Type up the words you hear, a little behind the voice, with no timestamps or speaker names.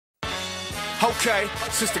Okay,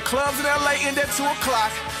 since the clubs in LA end at 2 o'clock,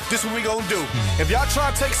 this what we gonna do. If y'all try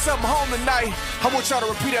to take something home tonight, I want y'all to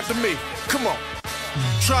repeat after me. Come on.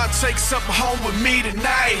 Try to take something home with me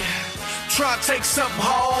tonight. Try to take something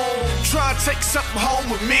home. Try to take something home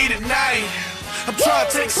with me tonight. I'm trying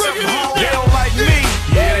to take something home. They don't like me.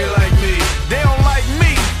 Yeah, they like me. They don't like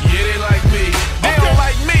me. Yeah, they like me. They don't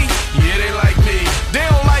like me. Yeah, they like me. They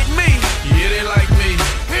don't like me. Yeah, they like me.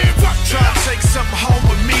 Try to take something home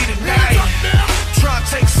with me tonight. Try to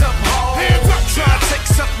take something home. Try to take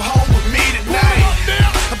something home with me tonight.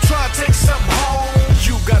 I'm trying to take something home.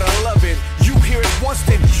 You gotta love it. You hear it once,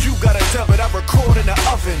 then you gotta dub it. I record in the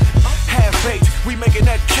oven. Half baked, we making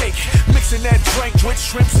that cake. Mixing that drink with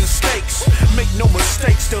shrimps and steaks. Make no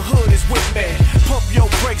mistakes, the hood is with me. Pump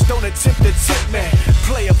your brakes, don't attempt to tip me.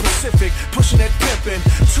 Player Pacific, pushing that pimpin'.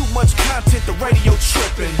 Too much content, the radio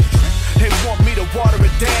trippin'. They want me to water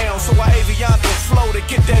it down, so I avion the flow to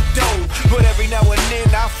get that dough. But every now and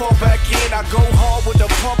then I fall back in. I go hard with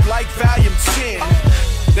the pump like volume 10.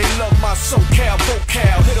 They love my SoCal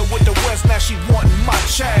vocal. Hit her with the West, now she wantin' my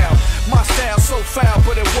child. My style so foul,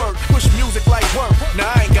 but it work. Push music like work, now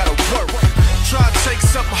I ain't gotta work. Try to take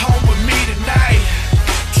something home with me tonight.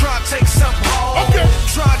 Try to take something home.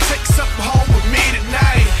 Try to take something home with me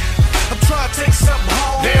tonight. I'm trying to take something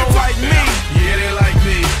home. They don't like me. Yeah, they like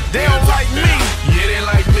me. They don't like me. Yeah, they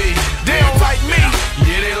like me. They don't like me.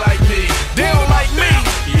 Yeah, they like me. They don't like me.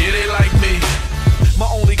 Yeah, they like me. My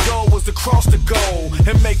only goal was to cross the goal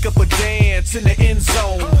and make up a dance in the end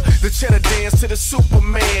zone. The cheddar dance to the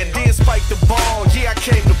Superman, then spike the ball. Yeah, I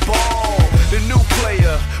came to ball. The new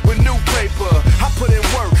player with new paper. I put in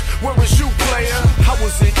work. Where was you, player? I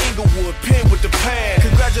was in Inglewood, pen with the pad.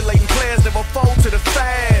 Congratulating players never fold to the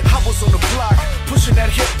fad. I was on the block, pushing that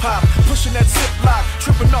hip hop, pushing that ziplock,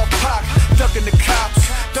 tripping off pop, ducking the cops,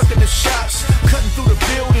 ducking the shots, cutting through the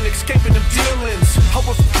building, escaping them dealings. I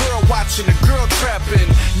was a girl watching, a girl trapping.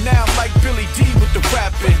 Now I'm like Billy D with the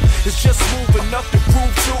rapping. It's just smooth enough to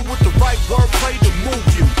groove to with the right wordplay to move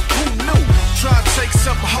you. Who knew? Try to take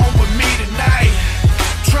something home with me tonight.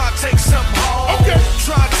 Try to take something home.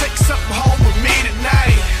 Try to take something home with me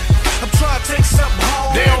tonight. I'm trying to take something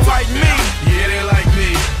home. They don't like me. Yeah, they like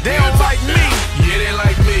me. They don't like me. Yeah, they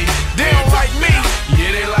like me. They don't like me.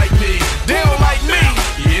 Yeah, they like me. They don't like me.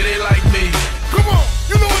 Yeah, they like me. Come on,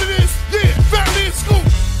 you know what it is? Yeah, Fatman Scoop,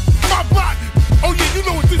 my body. Oh yeah, you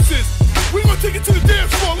know what this is. We gonna take it to the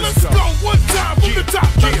dance floor. Let's go one time from the top.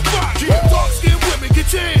 Let's rock. Dark skinned women, get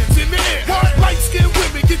your hands in the air. Light skinned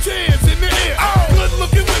women, get your hands in the air. Good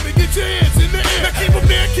looking women, get your hands in the air. Now keep them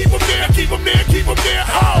there, keep them there, keep them there, keep them there.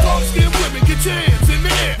 Dark skinned women, get your hands in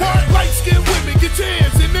the air. Light skinned women, get your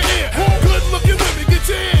hands in the air. Good looking women, get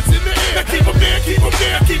your hands in the air. Now keep them there, keep them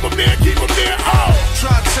there, keep them there, keep them there.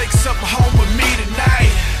 Try to take something home with me